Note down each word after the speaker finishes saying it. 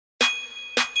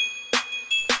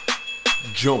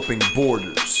Jumpin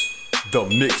Borders, the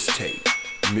mixtape.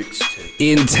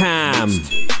 In time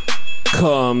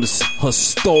comes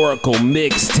historical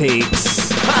mixtapes.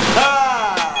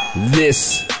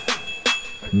 This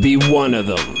be one of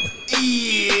them.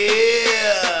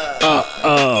 Yeah.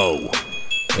 Uh-oh.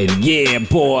 And yeah,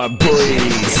 boy,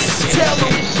 breeze. Tell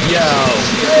 'em.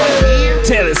 Yo.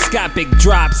 Telescopic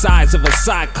drops, eyes of a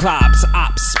cyclops.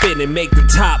 Ops spin and make the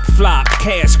top flop.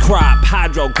 Cash crop,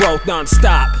 hydro growth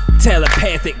non-stop.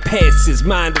 Telepathic passes,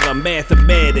 mind of a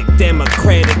mathematic.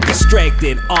 Democratic,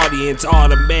 distracted, audience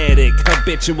automatic.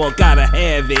 Habitual, gotta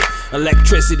have it.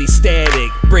 Electricity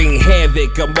static, bring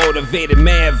havoc. A motivated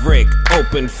maverick.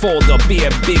 Open folder, be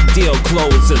a big deal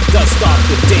closer. Dust off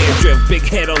the dandruff, big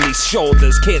head on these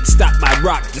shoulders. Can't stop my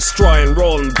rock, destroying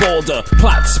rolling boulder.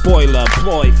 Plot spoiler,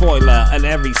 ploy foiler, and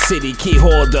every city key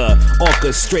holder.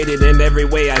 Orchestrated in every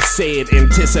way I say it.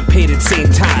 Anticipated,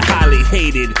 same time, highly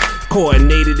hated.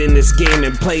 Coordinated in this game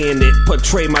and playing it.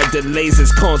 Portray my delays as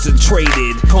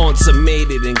concentrated.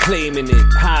 Consummated and claiming it.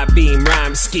 High beam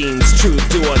rhyme schemes. True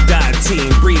do or die team.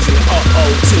 Breezing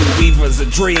two weavers of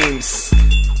dreams.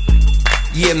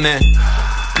 Yeah, man.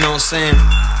 Know what I'm saying?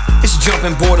 It's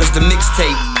Jumpin Borders, the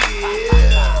mixtape.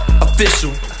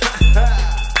 Official.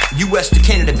 US to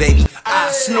Canada, baby.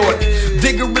 I snort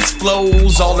vigorous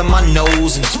flows all in my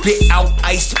nose and spit out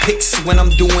ice picks when I'm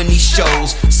doing these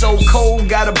shows. So cold,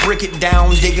 gotta break it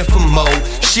down, digging for mo.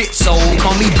 Shit soul,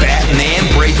 call me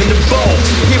Batman, braving the bold.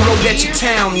 Hero that your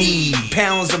town need,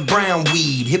 pounds of brown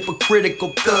weed. Hypocritical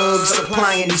thugs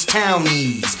supplying these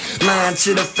townies. Lying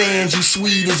to the fans, you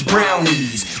sweet as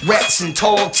brownies. Rats and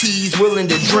tall teas willing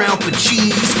to drown for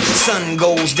cheese. Sun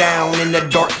goes down and the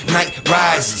dark night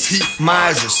rises. Heat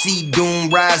miser, see doom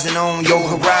rising on your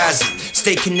horizon.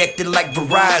 Stay connected like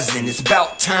Verizon, it's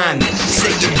about timing.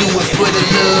 Say you do it for the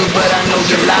love, but I know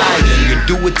you're lying. You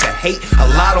do it to hate, a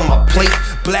lot on my plate.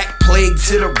 Black plague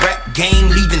to the rap game,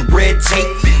 leaving red tape.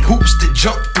 Hoops to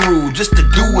jump through, just to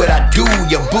do what I do.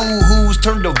 Your boo-hoos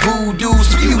turn to voodoo,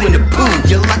 spew in the poo.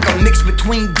 You're like a mix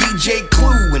between DJ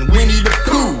Clue and Winnie the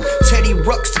Pooh. Teddy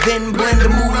Ruxpin, blend the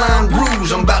Moulin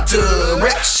Rouge. I'm about to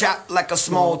wreck shop like a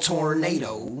small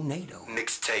tornado.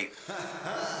 Mixtape.